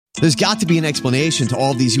There's got to be an explanation to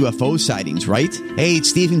all of these UFO sightings, right? Hey,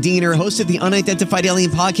 it's Stephen Diener, host of the Unidentified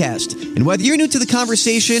Alien Podcast. And whether you're new to the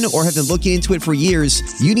conversation or have been looking into it for years,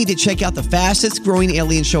 you need to check out the fastest growing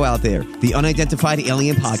alien show out there, the Unidentified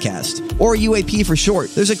Alien Podcast, or UAP for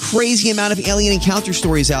short. There's a crazy amount of alien encounter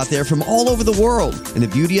stories out there from all over the world. And the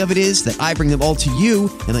beauty of it is that I bring them all to you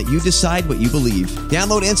and let you decide what you believe.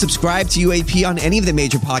 Download and subscribe to UAP on any of the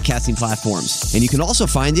major podcasting platforms. And you can also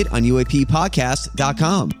find it on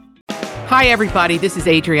UAPpodcast.com. Hi, everybody. This is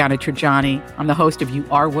Adriana Trajani. I'm the host of You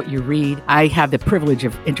Are What You Read. I have the privilege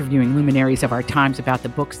of interviewing luminaries of our times about the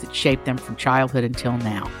books that shaped them from childhood until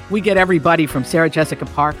now. We get everybody from Sarah Jessica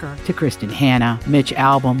Parker to Kristen Hanna, Mitch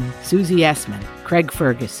Albom, Susie Essman, Craig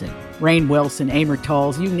Ferguson, Rainn Wilson, Amor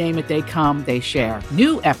Tolls, you name it, they come, they share.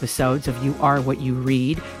 New episodes of You Are What You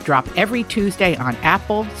Read drop every Tuesday on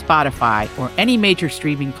Apple, Spotify, or any major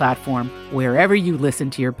streaming platform wherever you listen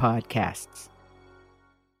to your podcasts.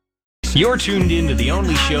 You're tuned in to the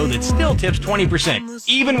only show that still tips 20%,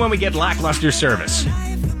 even when we get lackluster service.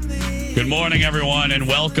 Good morning, everyone, and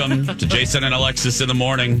welcome to Jason and Alexis in the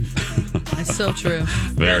morning. That's so true.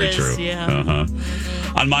 Very true. Yeah.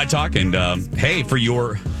 On My Talk, and hey, for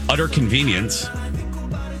your utter convenience,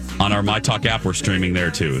 on our My Talk app, we're streaming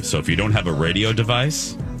there too. So if you don't have a radio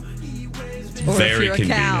device, Or very if you're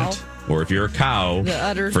convenient. A cow, or if you're a cow, the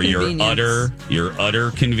utter for convenience. your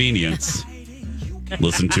utter convenience.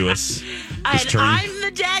 Listen to us. And I'm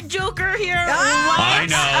the dad joker here. I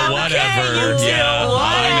know, whatever. Okay, Yeah,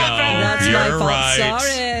 I know. That's You're my fault.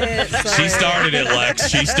 right. Sorry. She started it, Lex.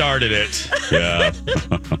 She started it. Yeah.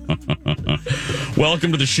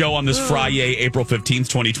 Welcome to the show on this Friday, April 15th,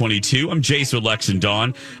 2022. I'm Jace with Lex and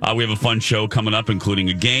Dawn. We have a fun show coming up, including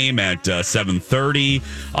a game at 7:30.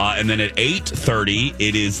 And then at 8:30,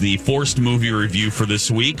 it is the forced movie review for this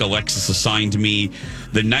week. Alexis assigned me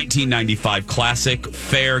the 1995 classic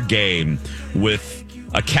Fair Game with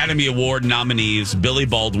Academy Award nominees Billy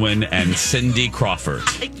Baldwin and Cindy Crawford.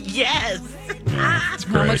 Yes. Yeah, it's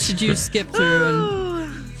How great. much did you skip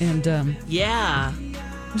through? And Yeah.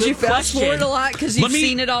 did you Good fast forward question. a lot because you've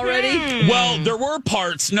seen it already? Well, there were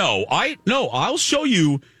parts. I'll show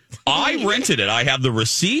you. I rented it. I have the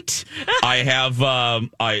receipt. I have.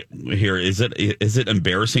 Is it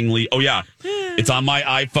embarrassingly? Oh yeah, it's on my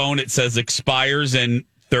iPhone. It says expires in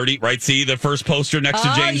 30. Right. See the first poster next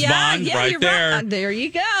to James Bond. Right you're there. Right. There you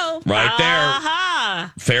go. Right there.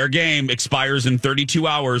 Aha. Fair Game expires in 32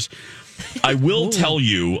 hours. I will tell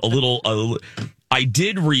you a little. I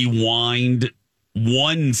did rewind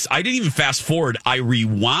once. I didn't even fast forward. I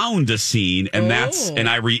rewound a scene, and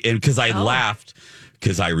because I laughed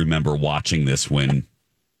because I remember watching this when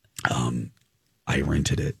I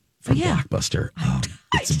rented it from Blockbuster.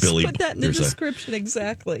 It's Billy. Put that in the description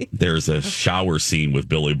exactly. There's a shower scene with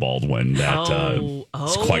Billy Baldwin that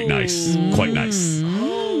is quite nice. Quite nice.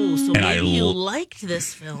 Oh, so And maybe you liked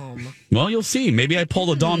this film. Well, you'll see. Maybe I pulled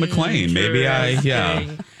a Don McLean. Maybe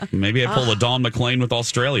Maybe I pulled a Don McLean with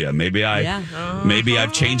Australia. Maybe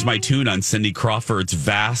I've changed my tune on Cindy Crawford's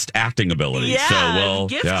vast acting ability. Yeah,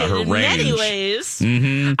 gifted her in range. many ways.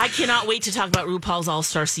 Mm-hmm. I cannot wait to talk about RuPaul's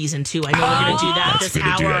All-Star Season 2. I know we're going to do that Let's this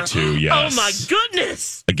gonna hour. do that too, yes. Oh, my goodness.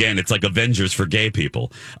 Again, it's like Avengers for gay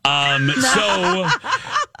people. But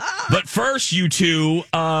first, you two,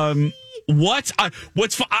 I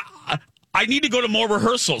need to go to more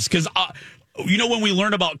rehearsals because, when we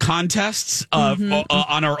learn about contests on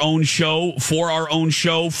our own show, for our own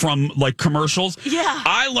show from like commercials. Yeah.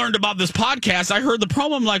 I learned about this podcast. I heard the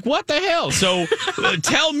promo. I'm like, what the hell? So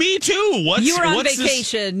tell me too. You were on what's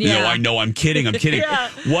vacation. This? Yeah. No, I know. I'm kidding. Yeah.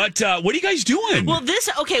 What are you guys doing? Well,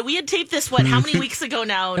 we had taped this, how many weeks ago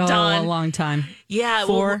now, Don? A long time. Yeah.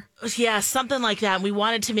 4. Something like that. And we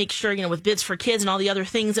wanted to make sure, with Bids for Kids and all the other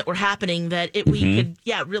things that were happening that we could,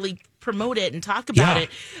 really promote it and talk about it.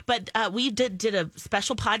 But we did a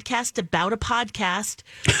special podcast about a podcast.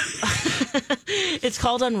 It's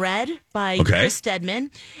called Unread by Chris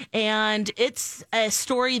Stedman. And it's a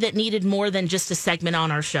story that needed more than just a segment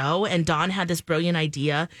on our show. And Don had this brilliant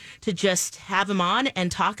idea to just have him on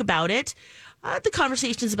and talk about it. The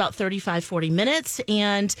conversation is about 35, 40 minutes.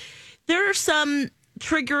 And there are some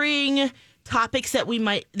triggering topics that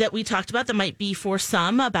we talked about that might be for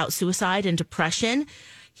some about suicide and depression.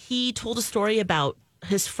 He told a story about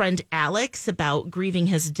his friend Alex, about grieving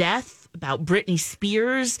his death, about Britney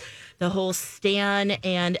Spears, the whole Stan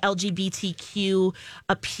and LGBTQ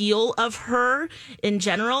appeal of her in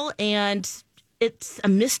general. And it's a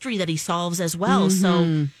mystery that he solves as well.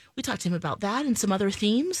 So we talked to him about that and some other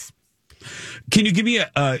themes. Can you give me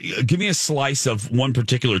a slice of one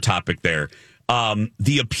particular topic there?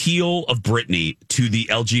 The appeal of Britney to the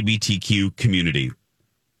LGBTQ community.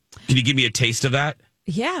 Can you give me a taste of that?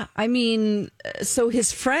 Yeah, I mean, so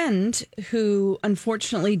his friend who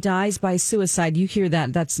unfortunately dies by suicide, you hear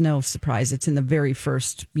that, that's no surprise. It's in the very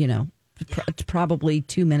first, probably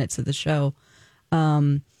 2 minutes of the show.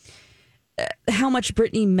 How much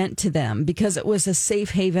Britney meant to them, because it was a safe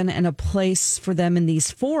haven and a place for them in these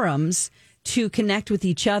forums to connect with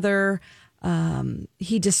each other.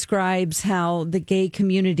 He describes how the gay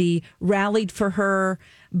community rallied for her,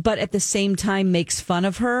 but at the same time makes fun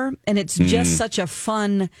of her. And it's just such a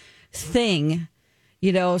fun thing,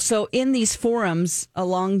 So in these forums a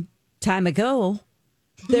long time ago,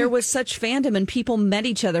 there was such fandom and people met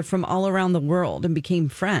each other from all around the world and became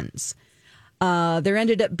friends. There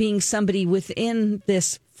ended up being somebody within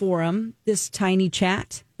this forum, this tiny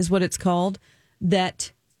chat is what it's called,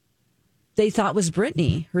 that they thought was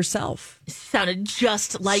Britney herself. Sounded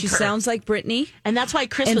just like she her. sounds like Britney. And that's why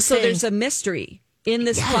Chris and was so saying... there's a mystery in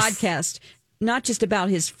this podcast, not just about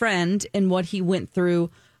his friend and what he went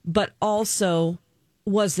through, but also,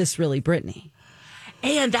 was this really Britney?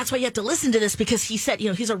 And that's why you have to listen to this, because he said,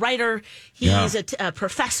 he's a writer, he's a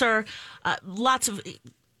professor, lots of...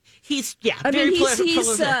 He's very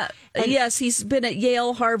prolific. Yes, he's been at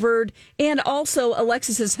Yale, Harvard, and also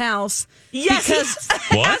Alexis's house. Yes, because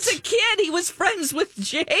What? as a kid he was friends with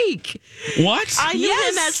Jake. What? I knew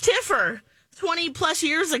him as Tiffer 20 plus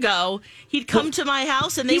years ago. He'd come to my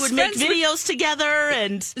house and they He's would make friends with- videos together.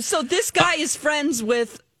 And So this guy is friends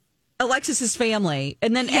with Alexis's family,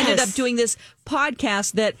 and then ended up doing this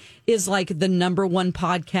podcast that is like the number one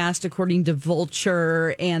podcast according to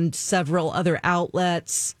Vulture and several other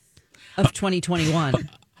outlets of 2021.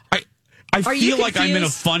 I Are you feel like I'm in a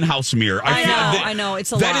confused? funhouse mirror. I know,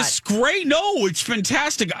 it's a That lot. is great. No, it's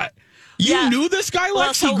fantastic. You knew this guy,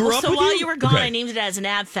 Lex? He grew up with while you? you were gone, Okay. I named it as an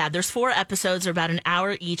ab fab. There's 4 episodes, they're about an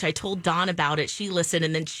hour each. I told Dawn about it. She listened,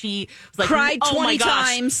 and then she was like, Cried oh 20 my gosh.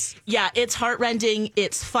 times. Yeah, it's heartrending.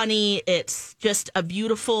 It's funny. It's just a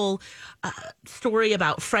beautiful story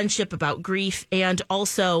about friendship, about grief, and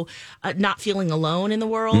also not feeling alone in the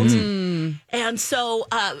world. And so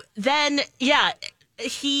then,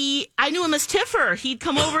 I knew him as Tiffer. He'd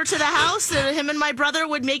come over to the house, and him and my brother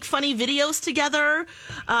would make funny videos together.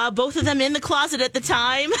 Both of them in the closet at the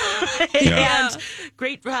time, and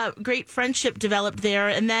great friendship developed there.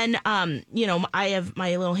 And then, I have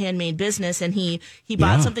my little handmade business, and he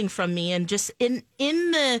bought something from me, and just in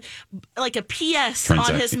the like a PS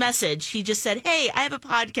on his message, he just said, "Hey, I have a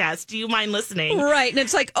podcast. Do you mind listening?" Right, and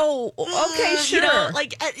it's like, oh, okay, sure.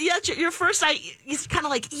 Your first, he's kind of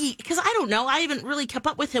like, because I don't know, I haven't really kept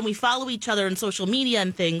up with him. We follow each other on social media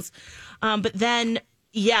and things. But then,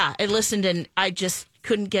 I listened and I just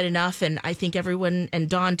couldn't get enough. And I think everyone, and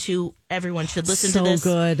Dawn too, everyone should listen to this. So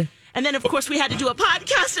good. And then, of course, we had to do a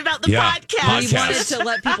podcast about the We podcast. wanted to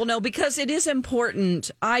let people know, because it is important,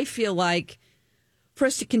 I feel like, for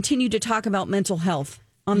us to continue to talk about mental health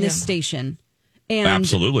on this station. And,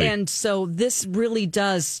 Absolutely. And so this really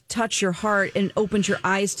does touch your heart and opens your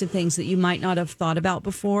eyes to things that you might not have thought about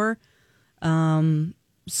before.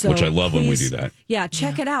 Which I love when we do that. Yeah,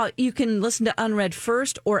 check it out. You can listen to Unread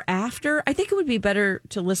first or after. I think it would be better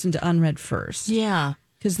to listen to Unread first. Yeah.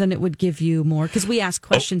 Because then it would give you more. Because we ask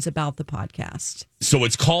questions about the podcast. So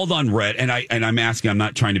it's called Unread, and I'm asking, I'm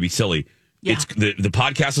not trying to be silly. Yeah. It's the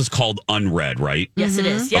podcast is called Unread, right? Yes, it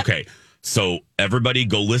is. Yep. Okay. So everybody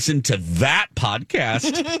go listen to that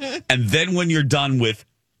podcast. And then when you're done with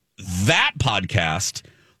that podcast,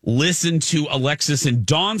 listen to Alexis and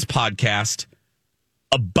Dawn's podcast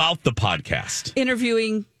about the podcast.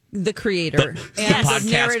 Interviewing the creator and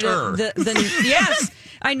podcaster. narrative. Yes,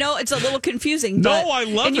 I know it's a little confusing. No, but, I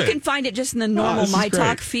love and you it. can find it just in the normal this is My great.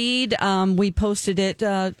 Talk feed. We posted it.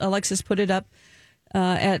 Alexis put it up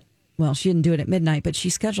she didn't do it at midnight, but she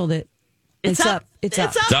scheduled it. It's up. It's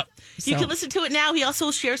up. It's up. You So- can listen to it now. He also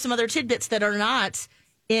shares some other tidbits that are not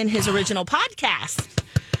in his original podcast.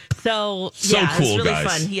 So So yeah, cool, it's really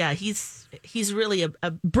guys. fun. Yeah, he's really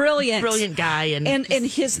a Brilliant guy, and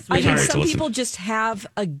his. I Great mean, to some listen. people just have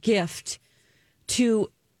a gift to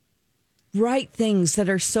write things that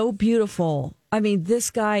are so beautiful. I mean, this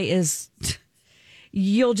guy is.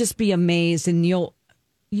 You'll just be amazed, and you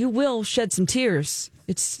will shed some tears.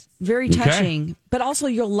 It's very touching, but also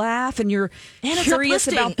you'll laugh, and you're And it's curious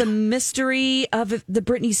uplifting. about the mystery of the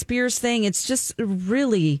Britney Spears thing. It's just a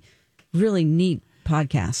really, really neat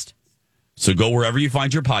podcast. So go wherever you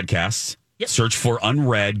find your podcasts. Yep. Search for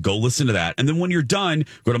Unread. Go listen to that. And then when you're done,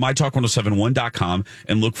 go to mytalk1071.com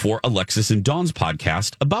and look for Alexis and Dawn's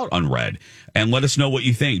podcast about Unread. And let us know what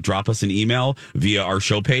you think. Drop us an email via our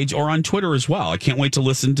show page or on Twitter as well. I can't wait to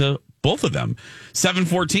listen to both of them.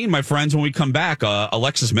 7:14, my friends, when we come back,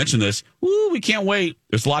 Alexis mentioned this. Woo, we can't wait.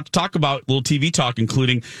 There's a lot to talk about, little TV talk,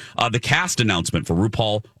 including the cast announcement for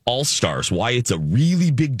RuPaul All-Stars, why it's a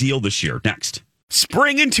really big deal this year. Next.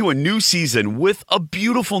 Spring into a new season with a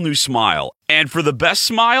beautiful new smile. And for the best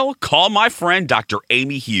smile, call my friend Dr.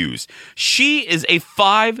 Amy Hughes. She is a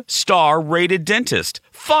 5-star rated dentist.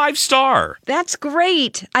 5-star. That's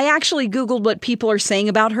great. I actually Googled what people are saying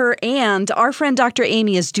about her, and our friend Dr.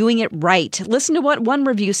 Amy is doing it right. Listen to what one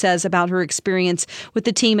review says about her experience with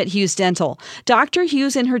the team at Hughes Dental. Dr.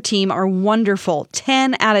 Hughes and her team are wonderful.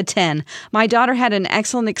 10 out of 10. My daughter had an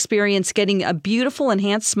excellent experience getting a beautiful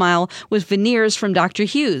enhanced smile with veneers from Dr.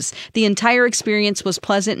 Hughes. The entire experience was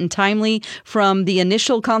pleasant and timely from the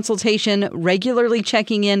initial consultation, regularly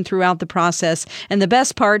checking in throughout the process, and the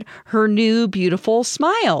best part, her new beautiful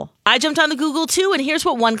smile. I jumped on the Google too, and here's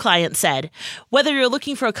what one client said. Whether you're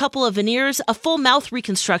looking for a couple of veneers, a full mouth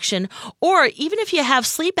reconstruction, or even if you have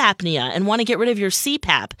sleep apnea and want to get rid of your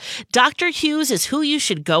CPAP, Dr. Hughes is who you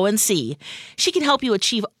should go and see. She can help you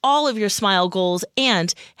achieve all of your smile goals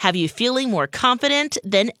and have you feeling more confident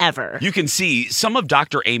than ever. You can see some of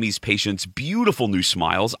Dr. Amy's patients' beautiful new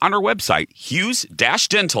smiles on her website,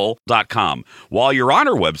 hughes-dental.com. While you're on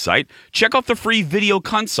her website, check out the free video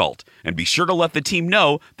consult and be sure to let the team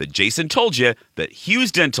know that Jason told you that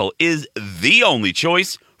Hughes Dental is the only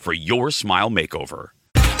choice for your smile makeover.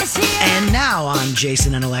 And now on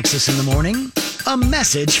Jason and Alexis in the Morning, a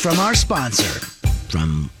message from our sponsor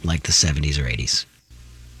from like the 70s or 80s.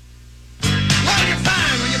 What do you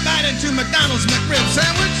find when you bite into McDonald's McRib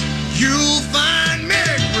sandwich? You'll find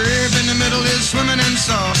McRib in the middle is swimming in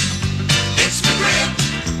sauce. It's McRib.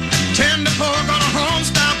 Tender pork on a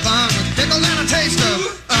home-style bun with pickle and a taste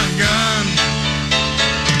of onion.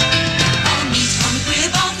 All meat on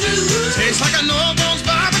McRib all through. Tastes like a no-bones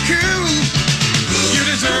barbecue. You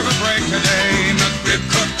deserve a break today. McRib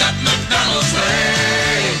cooked at McDonald's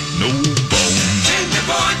way. No bones. Tender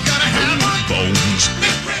pork, gotta have one. Bones.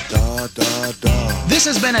 This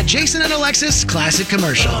has been a Jason and Alexis classic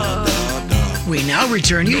commercial. We now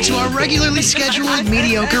return you to our regularly scheduled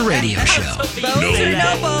mediocre radio show. Bones or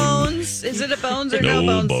no bones? Is it a bones or no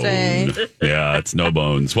bones day? Yeah, it's no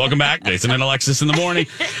bones. Welcome back, Jason and Alexis in the morning.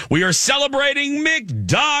 We are celebrating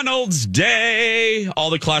McDonald's Day. All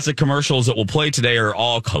the classic commercials that we'll play today are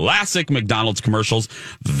all classic McDonald's commercials.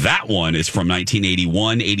 That one is from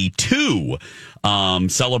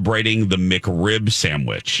 1981-82, celebrating the McRib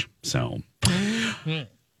sandwich. So...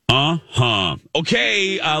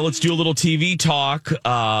 Okay, let's do a little TV talk.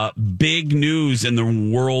 Big news in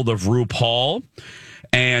the world of RuPaul,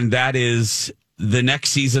 and that is the next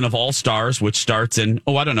season of All Stars, which starts in,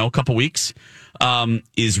 a couple weeks,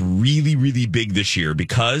 is really, really big this year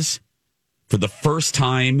because for the first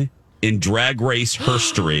time in Drag Race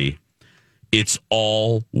history, it's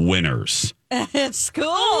all winners. It's cool.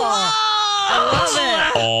 I love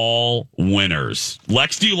it. All winners.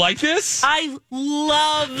 Lex, do you like this? I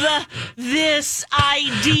love this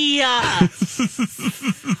idea.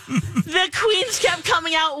 The queens kept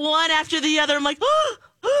coming out one after the other. I'm like, oh,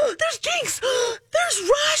 there's Jinx. There's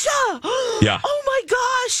Raja. Yeah. Oh my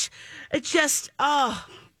gosh. It just,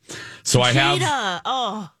 So I Jada,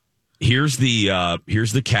 have. Here's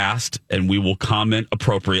the cast, and we will comment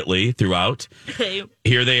appropriately throughout. Okay.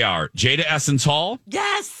 Here they are: Jada Essence Hall.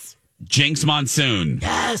 Yes. Jinx Monsoon.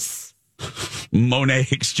 Yes. Monet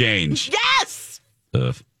Exchange. Yes.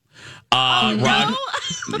 No.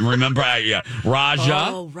 Remember, Raja.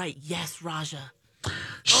 Oh, right. Yes, Raja.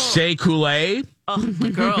 Shea Coulee. Oh, my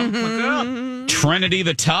girl. Trinity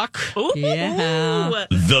the Tuck. Ooh. Yeah.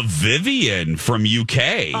 The Vivian from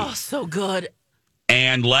UK. Oh, so good.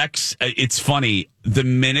 And Lex, it's funny. The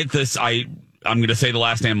minute I'm going to say the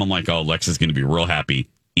last name, I'm like, oh, Lex is going to be real happy.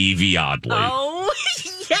 Evie Oddly. Oh,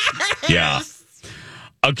 yes. Yeah.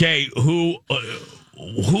 Okay,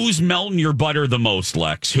 who's melting your butter the most,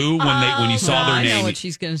 Lex? Who when you saw their name? I know what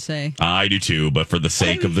she's going to say. I do too, but for the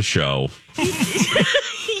sake of the show.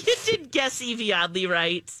 You did guess Evie Oddly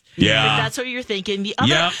right. Yeah. If that's what you're thinking. The other,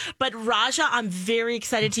 yeah. But Raja, I'm very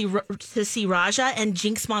excited to see Raja and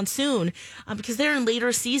Jinx Monsoon because they're in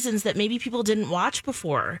later seasons that maybe people didn't watch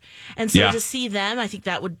before. And so to see them, I think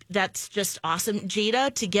that's just awesome.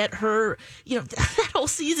 Jada, to get her, that whole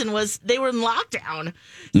season they were in lockdown.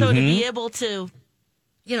 So to be able to,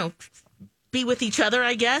 be with each other,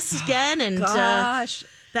 I guess, again. And Gosh.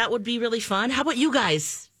 That would be really fun. How about you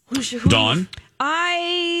guys? Dawn?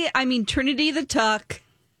 I mean, Trinity the Tuck.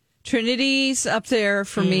 Trinity's up there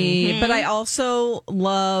for me, but I also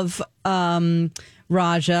love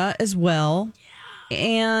Raja as well. Yeah.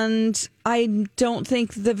 And I don't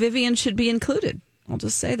think the Vivian should be included. I'll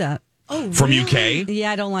just say that. from UK.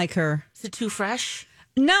 Yeah, I don't like her. Is it too fresh?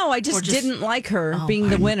 No, I just didn't like her being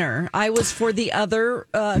the winner. I was for the other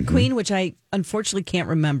queen, which I unfortunately can't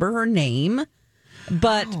remember her name.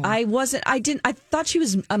 But I thought she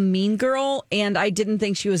was a mean girl, and I didn't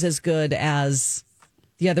think she was as good as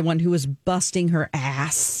the other one who was busting her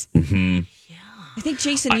ass. Mm-hmm. Yeah. I think,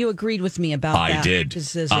 Jason, you agreed with me about that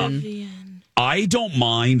decision. I don't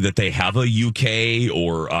mind that they have a UK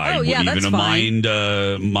or I wouldn't even mind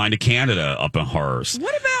a Canada up in hers.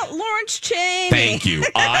 What about Lawrence Cheney? Thank you.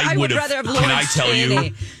 I would rather have Can Lawrence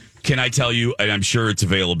Cheney. Can I tell you, and I'm sure it's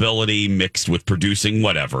availability mixed with producing,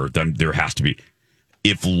 whatever, then there has to be.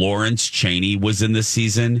 If Lawrence Cheney was in this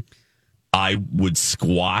season, I would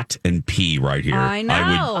squat and pee right here. I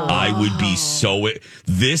know. I would be so...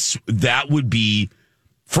 That would be...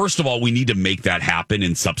 First of all, we need to make that happen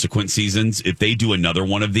in subsequent seasons. If they do another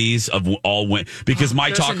one of these, of all win, because my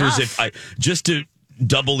talkers, just to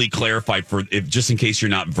doubly clarify just in case you're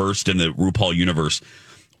not versed in the RuPaul universe,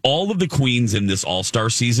 all of the queens in this All-Star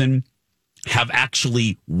season have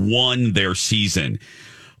actually won their season.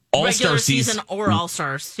 All-Star season or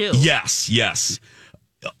All-Stars too. Yes.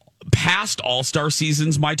 Past All-Star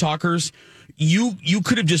seasons, my talkers, you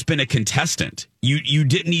could have just been a contestant. You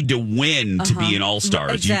didn't need to win to be an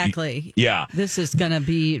All-Star. Exactly. Yeah. This is going to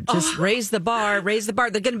be just raise the bar. They're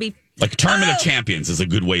going to be... Like Tournament of Champions is a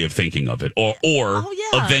good way of thinking of it. Or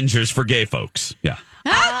Avengers for gay folks. Yeah.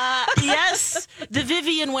 Yes. The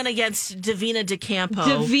Vivian went against Davina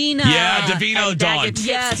DeCampo. Yeah, Davina Dawn.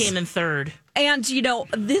 Yes. Came in third. And, we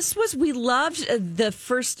loved the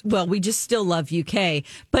first, we just still love UK,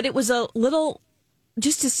 but it was a little,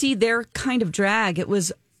 just to see their kind of drag, it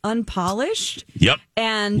was unpolished. Yep.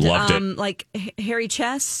 And, loved it. like hairy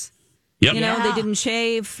chests. Yep. They didn't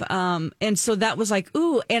shave. And so that was like,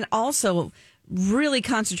 ooh, and also really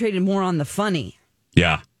concentrated more on the funny.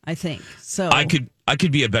 Yeah. I think. So I could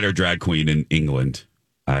be a better drag queen in England.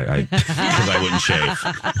 Because I wouldn't shave.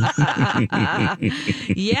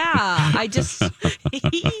 Yeah, I just.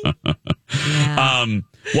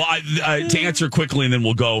 To answer quickly, and then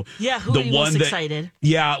we'll go. Yeah, who are you most excited?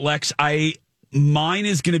 Yeah, Lex, mine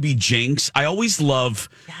is going to be Jinx. I always love.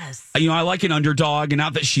 Yes. I like an underdog, and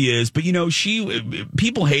not that she is, but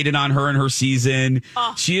people hated on her in her season.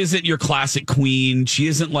 Oh. She isn't your classic queen. She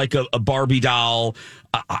isn't like a Barbie doll.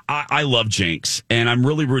 I love Jinx, and I'm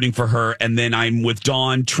really rooting for her. And then I'm with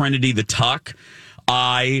Dawn, Trinity the Tuck.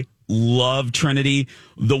 I love Trinity.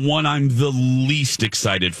 The one I'm the least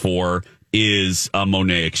excited for is a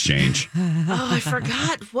Monet Exchange. I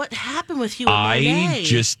forgot what happened with you. Monet. I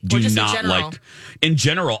just do not like. In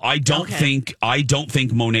general, I don't think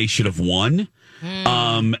Monet should have won.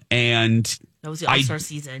 And that was the All-Star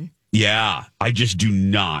season. Yeah, I just do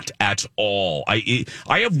not at all. I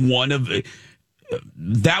have one of.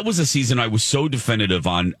 That was a season I was so definitive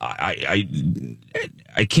on. I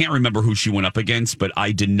can't remember who she went up against, but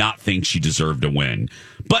I did not think she deserved a win.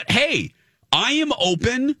 But hey, I am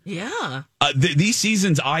open. Yeah. These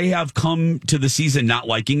seasons, I have come to the season not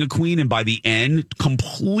liking a queen, and by the end,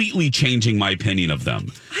 completely changing my opinion of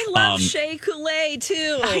them. I love Shea Coulee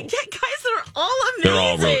too. Guys, they're all amazing. They're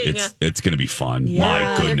all really. It's going to be fun.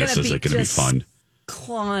 Yeah, my goodness, is it going to be fun?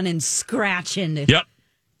 Clawing and scratching. Yep.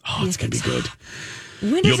 Oh, it's going to be good.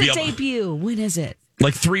 When is it debut? When is it?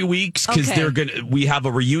 Like 3 weeks, because we have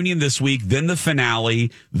a reunion this week, then the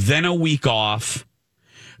finale, then a week off,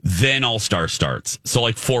 then All-Star starts. So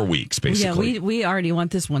like 4 weeks, basically. Yeah, we already want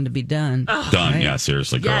this one to be done. Done, right? Yeah,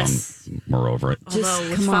 seriously, girl. Yes. We're over it.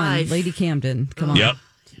 Just come on, Lady Camden. Come on. Yep.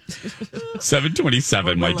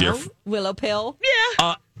 7:27, my dear. Willow Pill.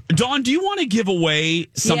 Yeah. Dawn, do you want to give away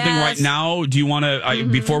something right now? Do you want to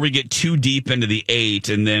before we get too deep into the 8,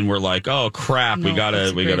 and then we're like, oh crap, we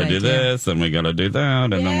gotta do this, and we gotta do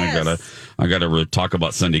that, and then I gotta talk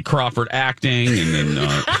about Cindy Crawford acting, and then.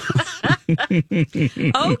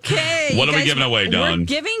 Okay. What are we giving away, Dawn? We're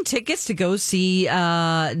giving tickets to go see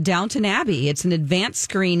Downton Abbey. It's an advanced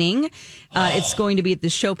screening. It's going to be at the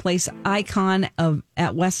Showplace Icon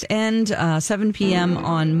at West End, 7 p.m.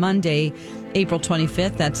 on Monday, April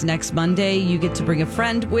 25th. That's next Monday. You get to bring a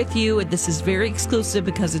friend with you. This is very exclusive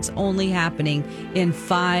because it's only happening in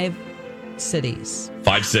 5 cities.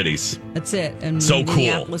 5 cities. That's it. And so cool.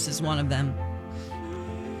 Minneapolis is one of them.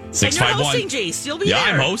 651. And you're hosting, Jace. You'll be there.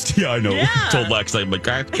 I'm hosting. Yeah, I know. Yeah. Told Lex, I'm like,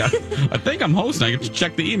 I think I'm hosting. I get to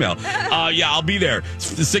check the email. Yeah, I'll be there.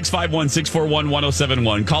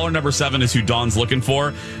 651-641-1071. Caller number 7 is who Dawn's looking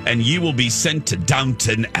for, and you will be sent to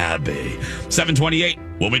Downton Abbey. 728.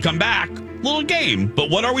 When we come back, little game. But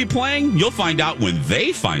what are we playing? You'll find out when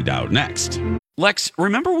they find out next. Lex,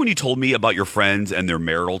 remember when you told me about your friends and their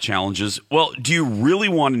marital challenges? Well, do you really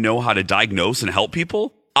want to know how to diagnose and help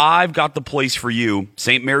people? I've got the place for you.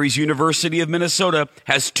 St. Mary's University of Minnesota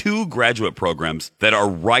has 2 graduate programs that are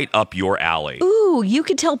right up your alley. Ooh, you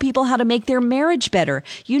could tell people how to make their marriage better.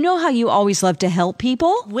 You know how you always love to help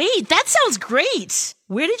people? Wait, that sounds great.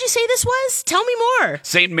 Where did you say this was? Tell me more.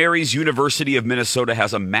 St. Mary's University of Minnesota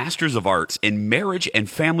has a Master's of Arts in Marriage and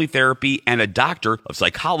Family Therapy and a Doctor of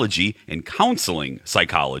Psychology in Counseling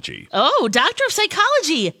Psychology. Oh, Doctor of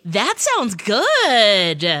Psychology. That sounds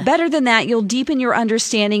good. Better than that, you'll deepen your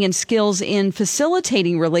understanding and skills in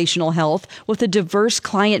facilitating relational health with a diverse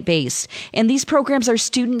client base. And these programs are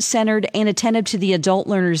student-centered and attentive to the adult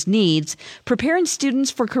learner's needs, preparing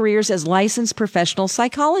students for careers as licensed professional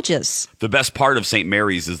psychologists. The best part of St. Mary's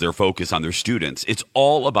is their focus on their students. It's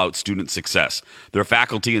all about student success. Their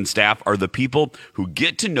faculty and staff are the people who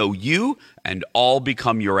get to know you and all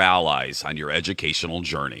become your allies on your educational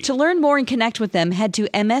journey. To learn more and connect with them, head to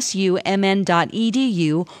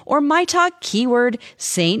msumn.edu or MyTalk keyword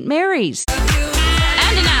St. Mary's.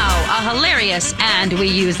 And now, a hilarious, and we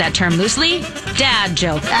use that term loosely, dad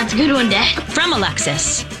joke. That's a good one, Dad. From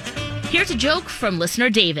Alexis. Here's a joke from listener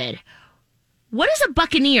David. What is a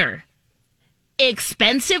buccaneer?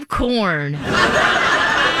 Expensive corn.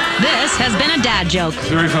 This has been a dad joke.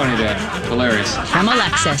 Very funny, Dad. Hilarious. From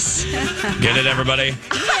Alexis. Get it, everybody?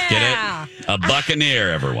 Get it? A buccaneer,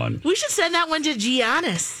 everyone. We should send that one to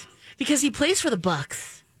Giannis because he plays for the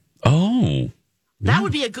Bucks. Oh. That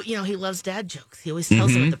would be a good, he loves dad jokes. He always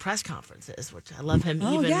tells them at the press conferences, which I love him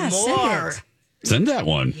even more. Send that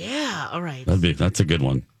one. Yeah, all right. That's a good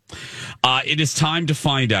one. It is time to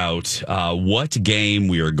find out what game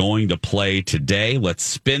we are going to play today. Let's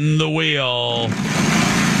spin the wheel.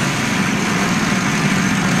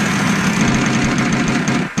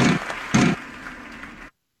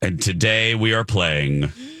 And today we are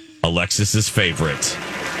playing Alexis's favorite.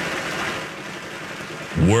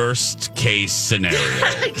 Worst case scenario.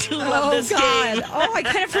 I do love this game. Oh, I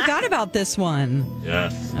kind of forgot about this one.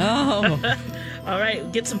 Yes. Oh. All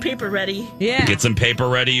right, get some paper ready. Yeah. Get some paper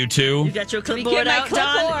ready, you two. You got your clipboard out,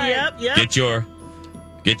 Don? Yep.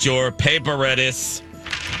 Get your paper ready.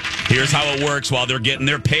 Here's how it works while they're getting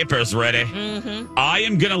their papers ready. Mm-hmm. I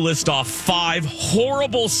am going to list off 5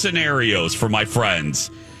 horrible scenarios for my friends.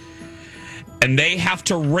 And they have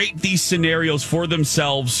to rate these scenarios for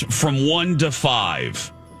themselves from 1 to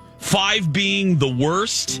 5. 5 being the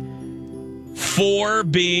worst, 4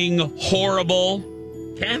 being horrible,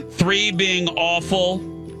 3 being awful.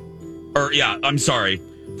 5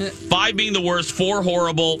 being the worst, 4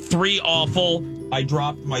 horrible, 3 awful. I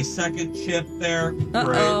dropped my second chip there. Uh-oh.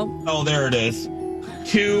 Right. Oh, there it is.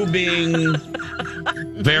 2 being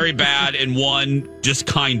very bad and 1 just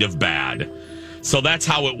kind of bad. So that's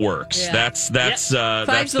how it works. Yeah. That's that's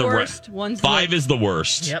the worst. 5 is the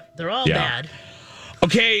worst. Yep, they're all bad.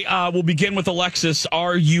 Okay, we'll begin with Alexis.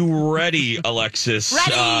 Are you ready, Alexis?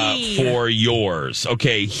 Ready. For yours.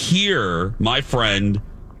 Okay, here, my friend,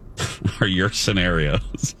 are your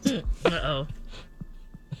scenarios. Uh-oh.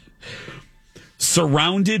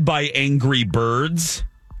 Surrounded by angry birds.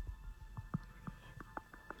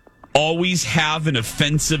 Always have an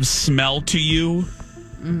offensive smell to you.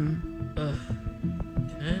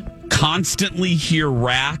 Constantly hear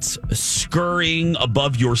rats scurrying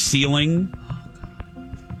above your ceiling.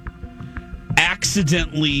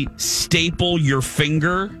 Accidentally staple your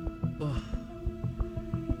finger.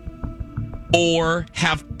 Or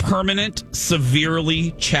have permanent,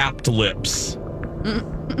 severely chapped lips.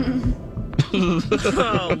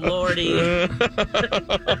 Oh, Lordy.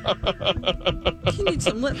 You need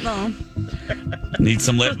some lip balm. Need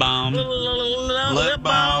some lip balm? Lip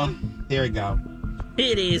balm. Here we go.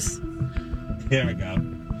 It is. Here we go.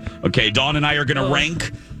 Okay, Dawn and I are going to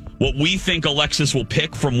rank what we think Alexis will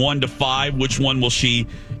pick from 1 to 5. Which one will she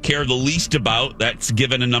care the least about? That's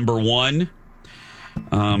given a number 1.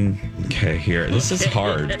 Okay, here. This is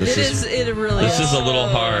hard. It really is. This is a little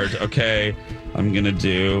hard. Okay, I'm going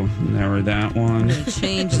to narrow that one.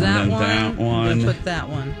 Change that one. That one. Put that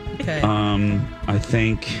one. Okay. I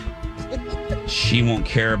think she won't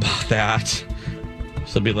care about that.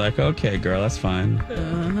 She'll be like, okay, girl, that's fine.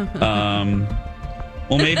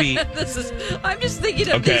 Well, maybe. I'm just thinking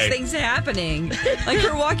of these things happening. Like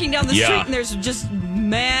we're walking down the street and there's just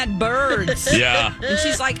mad birds. Yeah. And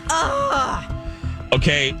she's like, ah.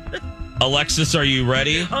 Okay, Alexis, are you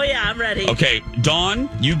ready? Oh, yeah, I'm ready. Okay, Dawn,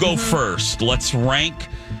 you go first. Let's rank.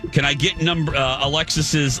 Can I get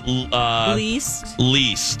Alexis's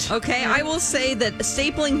least? Okay, I will say that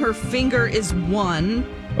stapling her finger is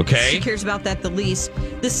 1. Okay. She cares about that the least.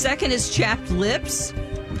 The second is chapped lips.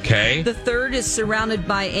 Okay. The third is surrounded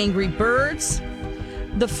by angry birds.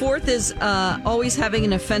 The fourth is always having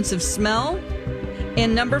an offensive smell.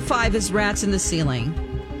 And number 5 is rats in the ceiling.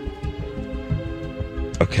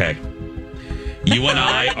 Okay. You and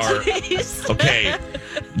I are... Okay.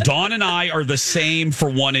 Dawn and I are the same for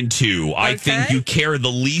 1 and 2. I think you care the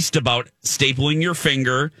least about stapling your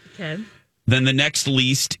finger. Okay. Then the next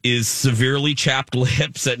least is severely chapped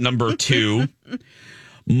lips at number 2.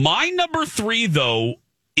 My number 3, though,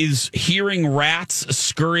 is hearing rats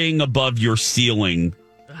scurrying above your ceiling.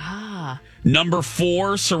 Number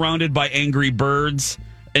 4, surrounded by angry birds.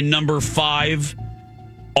 And number 5,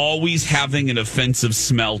 always having an offensive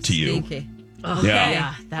smell to you. Okay. Oh,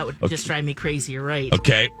 yeah, that would just drive me crazy. You're right.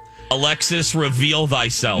 Okay. Alexis, reveal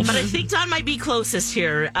thyself. But I think Don might be closest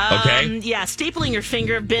here. Okay. Yeah, stapling your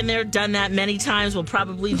finger. Been there, done that many times. We'll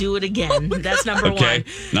probably do it again. That's number 1. Okay.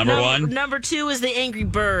 Number 1. Number 2 is the angry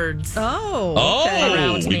birds. Oh.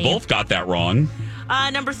 Around We me. both got that wrong.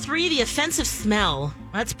 Number 3, the offensive smell.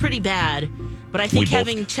 That's pretty bad. But I think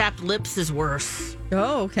having chapped lips is worse.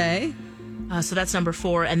 Oh, okay. So that's number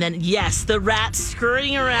 4. And then, yes, the rats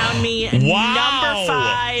scurrying around me. Wow. Number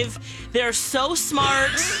 5, they're so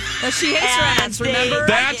smart. She hates rats, remember?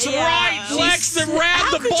 That's right. Lex the rat,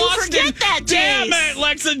 How the could Boston. you forget that, Damn Jace? it,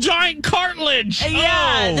 Lex, a giant cartilage.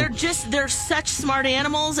 Yeah, Oh. they're such smart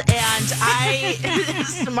animals, and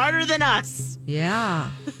smarter than us. Yeah.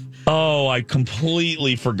 Oh, I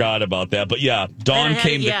completely forgot about that. But yeah, Dawn And I had,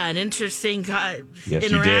 came to... an interesting Yes, you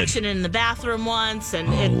interaction in the bathroom once, and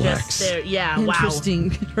it Lex. just wow.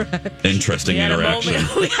 Interesting. Interesting We had a interaction.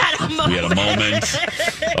 moment. We had a moment.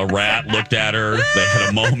 A rat looked at her. They had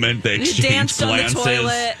a moment. They You exchanged danced on the glances.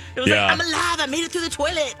 toilet. It was like, I'm alive. I made it through the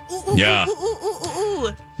toilet. Ooh, ooh, Yeah. Ooh, ooh, ooh, ooh,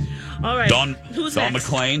 ooh. All right. Who's Dawn next?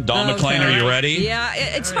 McClain. Dawn Okay. McClain, are you ready? Yeah,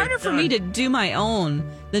 it's harder for me to do my own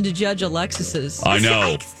than to judge Alexis's. I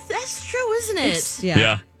know. That's true, isn't it?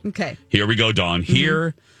 Yeah. Okay. Here we go, Dawn.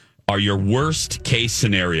 Here are your worst case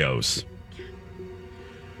scenarios.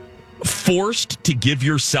 Forced to give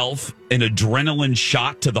yourself an adrenaline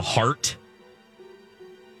shot to the heart.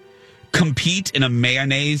 Compete in a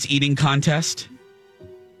mayonnaise eating contest.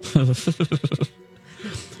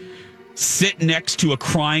 Sit next to a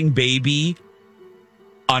crying baby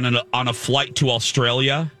on a flight to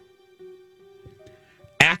Australia.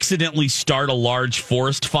 Accidentally start a large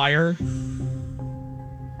forest fire.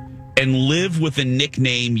 And live with a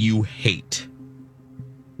nickname you hate.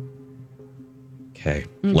 Okay.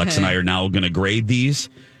 Lex and I are now going to grade these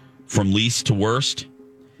from least to worst.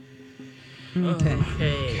 Okay.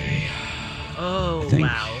 Oh,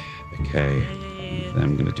 wow. Okay. Then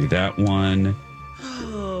I'm going to do that one.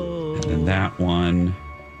 Oh. And then that one.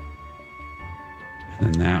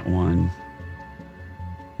 And then that one.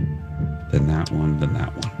 Then that one. Then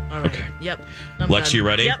that one. All right. Okay. Yep. Lex, you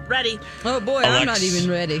ready? Yep, ready. Oh, boy, I'm not even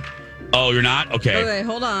ready. Oh, you're not? Okay. Okay,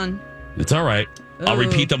 hold on. It's all right. I'll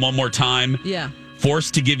repeat them one more time. Yeah.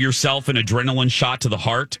 Forced to give yourself an adrenaline shot to the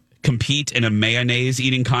heart. Compete in a mayonnaise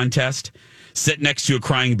eating contest. Sit next to a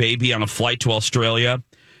crying baby on a flight to Australia.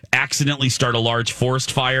 Accidentally start a large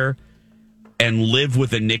forest fire. And live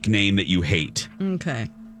with a nickname that you hate. Okay.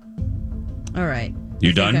 All right. You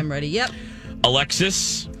I think done? I'm ready. Yep.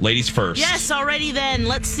 Alexis, ladies first. Yes, already then.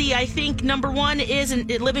 Let's see. I think number 1 is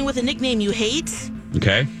living with a nickname you hate.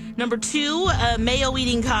 Okay. Number 2, a mayo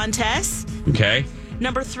eating contest. Okay.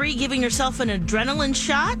 Number 3, giving yourself an adrenaline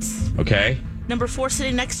shot. Okay. Number 4,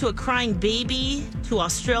 sitting next to a crying baby to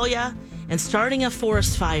Australia. And starting a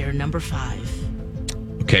forest fire, number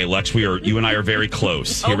 5. Okay, Lex, you and I are very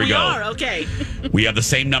close. Here we go. are? Okay. We have the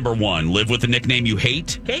same number 1. Live with a nickname you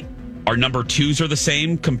hate. Okay. Our number 2s are the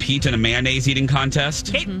same. Compete in a mayonnaise eating contest.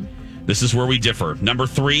 Okay. This is where we differ. Number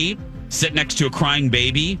 3, sit next to a crying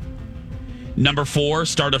baby. Number 4,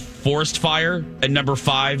 start a forest fire. And number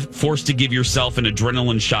 5, forced to give yourself an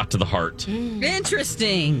adrenaline shot to the heart.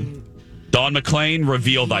 Interesting. Dawn McClain,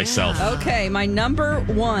 reveal thyself. Okay, my number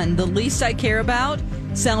 1, the least I care about,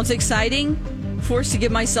 sounds exciting. Forced to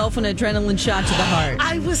give myself an adrenaline shot to the heart.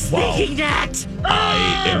 I was thinking that.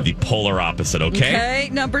 I am the polar opposite, okay? Okay,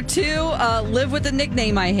 number 2, live with a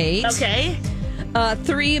nickname I hate. Okay.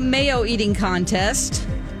 3, mayo eating contest.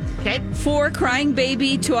 Okay. 4, crying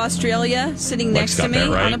baby to Australia, sitting Lex next to got me that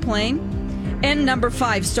right. on a plane. And number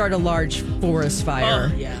 5, start a large forest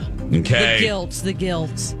fire. Oh, yeah. Okay. The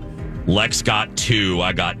guilt. Lex got 2.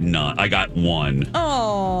 I got none. I got 1.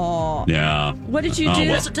 Oh. Yeah. What did you do?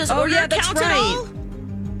 Well. Does oh, order yeah, that's count at right.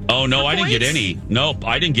 all? Oh, no, For I didn't get points? any. Nope,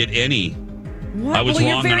 I didn't get any. What? I was well,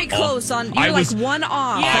 wrong you're very on all- close on. I You're was- like one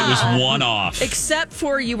off. I was one off. Except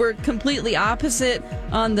for you were completely opposite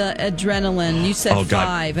on the adrenaline. You said Oh, God.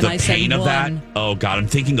 5, and The I said pain 1. of that. Oh, God. I'm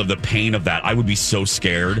thinking of the pain of that. I would be so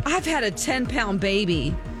scared. I've had a 10-pound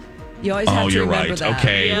baby. You always have Oh, to you're remember right. that.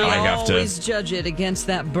 Okay, we I have to- always judge it against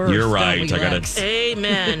that birth. You're don't right. we, I gotta- Lex?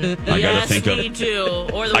 Amen. I gotta yes, think of- we do.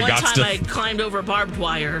 Or the I one gots time to- I climbed over barbed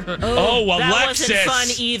wire. Oh, that Alexis. wasn't fun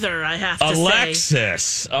either, I have to say.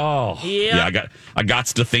 Alexis. Oh. Yep. Yeah, I got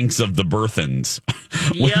to think of the birthins.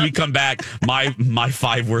 When Yep. we come back, my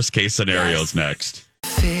 5 worst case scenarios next.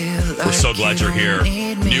 We're so glad you're here.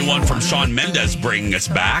 New one from Shawn Mendes bringing us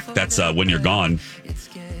back. That's When You're Gone.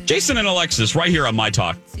 Jason and Alexis right here on My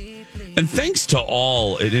Talk. And thanks to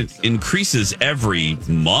all, it increases every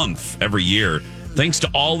month, every year. Thanks to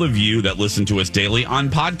all of you that listen to us daily on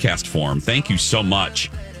podcast form. Thank you so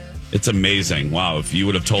much. It's amazing. Wow, if you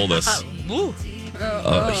would have told us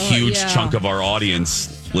a huge chunk of our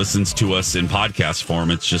audience listens to us in podcast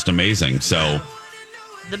form, it's just amazing. So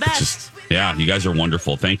The best. yeah, you guys are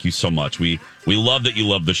wonderful. Thank you so much. We love that you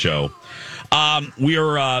love the show. We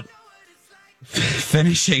are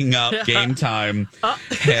finishing up game time,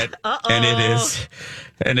 and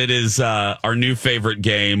it is our new favorite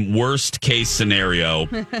game, worst case scenario.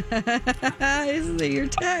 Isn't it your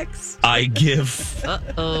text? I give.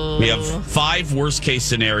 We have 5 worst case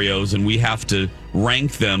scenarios, and we have to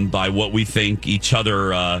rank them by what we think each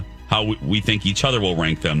other, how we think each other will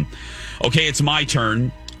rank them. Okay, it's my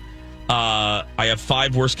turn. I have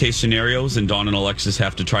 5 worst case scenarios, and Dawn and Alexis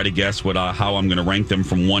have to try to guess what how I'm going to rank them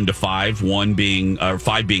from 1 to 5.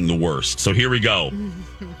 5 being the worst. So here we go.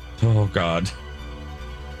 Oh God.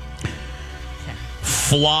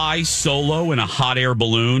 Fly solo in a hot air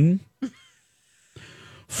balloon.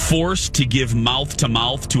 Forced to give mouth to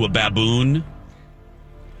mouth to a baboon.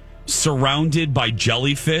 Surrounded by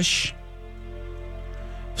jellyfish.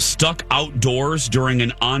 Stuck outdoors during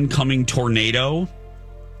an oncoming tornado.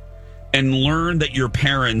 And learn that your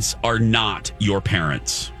parents are not your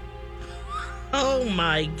parents. Oh,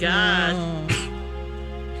 my God.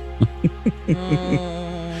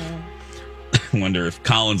 I wonder if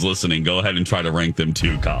Colin's listening. Go ahead and try to rank them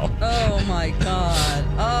too, Kyle. Oh, my God.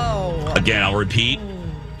 Oh. Again, I'll repeat.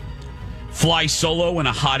 Fly solo in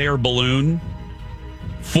a hot air balloon.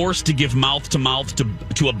 Forced to give mouth to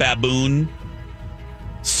a baboon.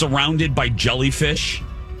 Surrounded by jellyfish.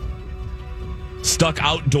 Stuck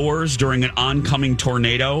outdoors during an oncoming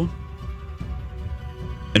tornado.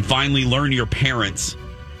 And finally, learn your parents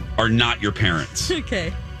are not your parents.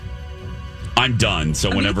 Okay. I'm done. So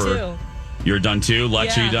whenever Me too. you're done too,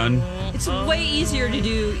 Lex, are you done? It's way easier to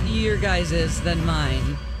do your guys's than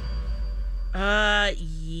mine.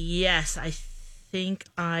 Yes, I think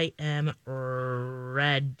I am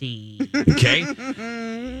ready. Okay.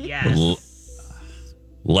 Yes.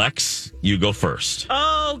 Lex, you go first.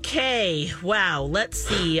 Okay. Wow. Let's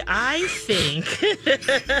see. I think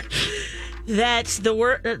that the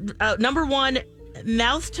word number 1,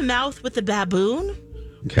 mouth to mouth with the baboon.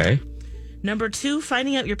 Okay. Number 2,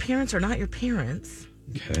 finding out your parents are not your parents.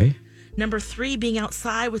 Okay. Number 3, being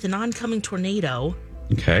outside with an oncoming tornado.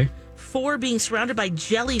 Okay. 4, being surrounded by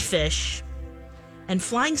jellyfish. And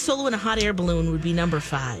flying solo in a hot air balloon would be number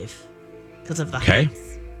 5 because of the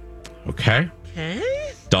heights. Okay. Okay.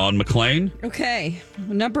 Dawn McLean. Okay.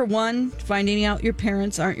 Number 1, finding out your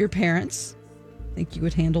parents aren't your parents. I think you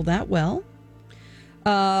would handle that well.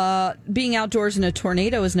 Being outdoors in a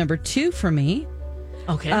tornado is number 2 for me.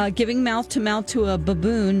 Okay. Giving mouth to a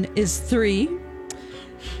baboon is 3.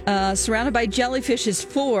 Surrounded by jellyfish is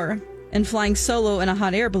 4. And flying solo in a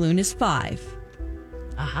hot air balloon is 5.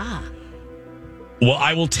 Aha. Well,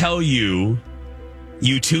 I will tell you,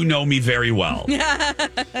 you two know me very well. All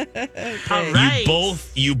right.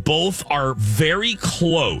 You both are very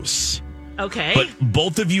close. Okay. But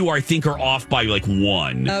both of you, I think, are off by like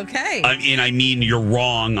 1. Okay. And I mean, you're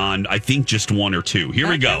wrong on, I think, just 1 or 2. Here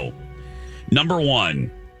we go. Number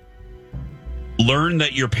 1, learn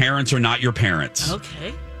that your parents are not your parents.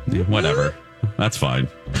 Okay. Whatever. That's fine.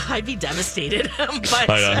 I'd be devastated. But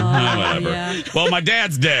Whatever. Yeah. Well, my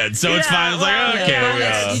dad's dead, so it's fine. It's like,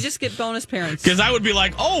 okay. You just get bonus parents. Because I would be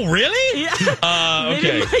like, oh, really? Yeah.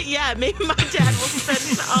 Okay. Maybe my dad will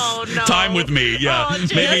spend time with me. Yeah. Oh,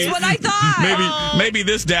 geez. Maybe, That's what I thought. Maybe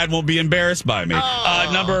this dad won't be embarrassed by me.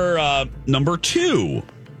 Number 2,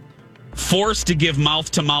 forced to give mouth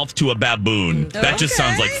to a baboon. That just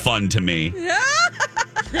sounds like fun to me.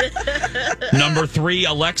 Number 3,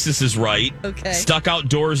 Alexis is right. Okay. Stuck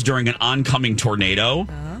outdoors during an oncoming tornado.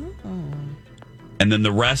 And then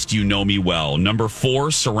the rest, you know me well. Number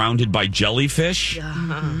 4, surrounded by jellyfish.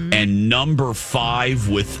 And number 5,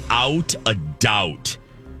 without a doubt,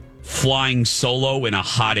 flying solo in a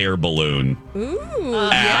hot air balloon. Ooh,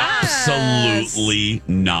 absolutely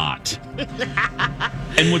not.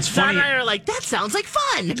 And what's funny, John and I are like, that sounds like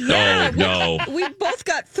fun. No. We both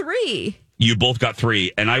got 3. You both got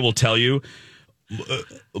 3, and I will tell you,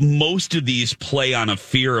 most of these play on a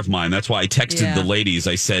fear of mine. That's why I texted the ladies.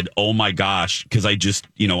 I said, "Oh my gosh," because I just,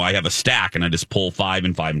 I have a stack and I just pull 5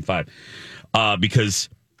 and 5 and 5. Because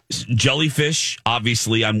jellyfish,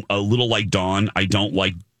 obviously, I'm a little like Dawn. I don't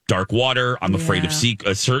like dark water. I'm afraid of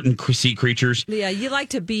certain sea creatures. Yeah, you like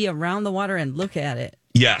to be around the water and look at it.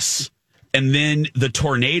 Yes. And then the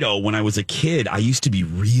tornado, when I was a kid, I used to be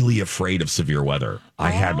really afraid of severe weather. I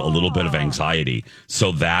had a little bit of anxiety.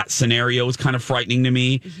 So that scenario was kind of frightening to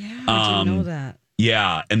me. Yeah, I didn't know that.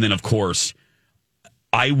 Yeah. And then, of course,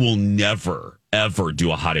 I will never, ever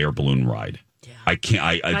do a hot air balloon ride. Yeah. I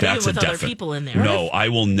can't. Not that's even with a other definite. People in there. No, I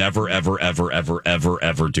will never, ever, ever, ever, ever,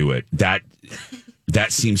 ever do it. That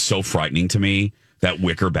seems so frightening to me. That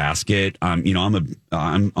wicker basket. I'm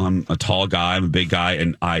a tall guy. I'm a big guy,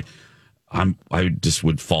 and I just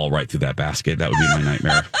would fall right through that basket. That would be my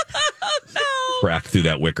nightmare. Crack through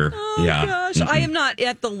that wicker. Oh, gosh. I am not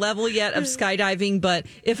at the level yet of skydiving, but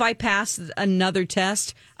if I pass another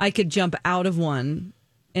test, I could jump out of one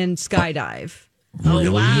and skydive. Really?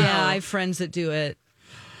 Oh, wow. Yeah, I have friends that do it.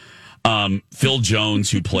 Phil Jones,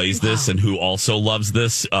 who plays this and who also loves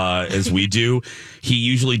this as we do, he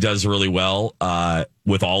usually does really well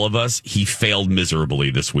with all of us. He failed miserably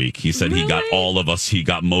this week. He said he got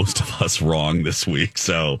most of us wrong this week.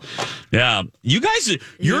 So, yeah, you guys,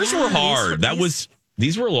 yours were hard.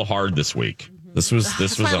 These were a little hard this week. This was a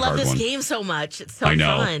hard one. I love this game so much. It's so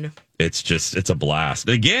fun. It's a blast.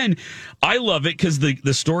 Again, I love it because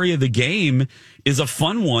the story of the game is a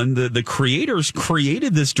fun one. The creators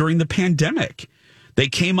created this during the pandemic. They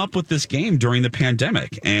came up with this game during the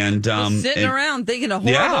pandemic, and sitting around thinking of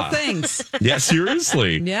horrible things. Yeah,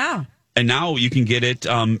 seriously. Yeah. And now you can get it.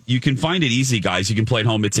 You can find it easy, guys. You can play at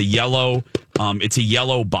home. It's a yellow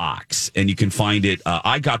box, and you can find it.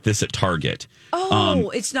 I got this at Target. Oh,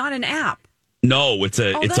 it's not an app. No, it's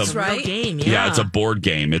a right. game. Yeah, it's a board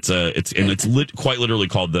game. It's quite literally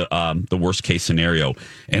called the worst case scenario,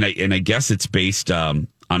 and I guess it's based on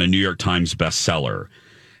a New York Times bestseller.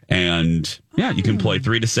 And yeah, you can play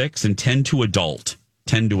 3 to 6 and 10 to adult.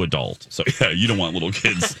 10 to adult. So yeah, you don't want little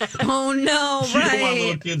kids. Oh no, You don't want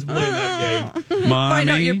little kids playing that game. Mommy. Find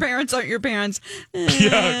out your parents aren't your parents.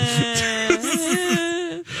 Yeah.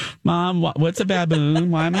 Mom, what's a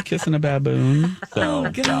baboon? Why am I kissing a baboon?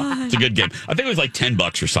 So, gosh. yeah, it's a good game. I think it was like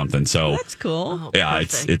 $10 or something. So that's cool. Yeah,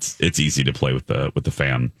 it's easy to play with the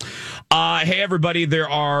fam. Hey everybody, there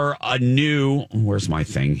are a new. Where's my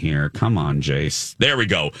thing here? Come on, Jace. There we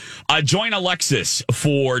go. Join Alexis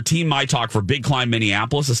for Team My Talk for Big Climb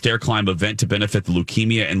Minneapolis, a stair climb event to benefit the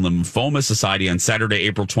Leukemia and Lymphoma Society on Saturday,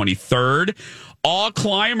 April 23rd. All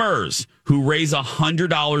climbers who raise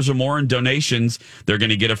 $100 or more in donations, they're going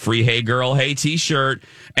to get a free "Hey Girl, Hey" T-shirt.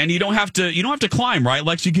 And you don't have to climb, right,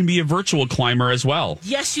 Lex? You can be a virtual climber as well.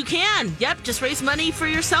 Yes, you can. Yep, just raise money for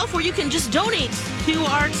yourself, or you can just donate to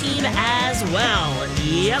our team as well.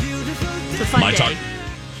 Yep, it's a fun day.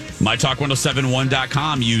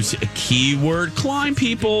 MyTalk1071.com. Use keyword climb,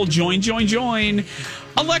 people. Join.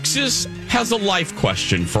 Alexis has a life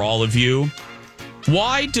question for all of you.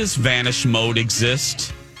 Why does vanish mode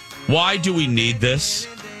exist? Why do we need this?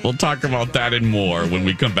 We'll talk about that and more when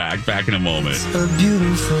we come back in a moment. A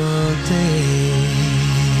beautiful day.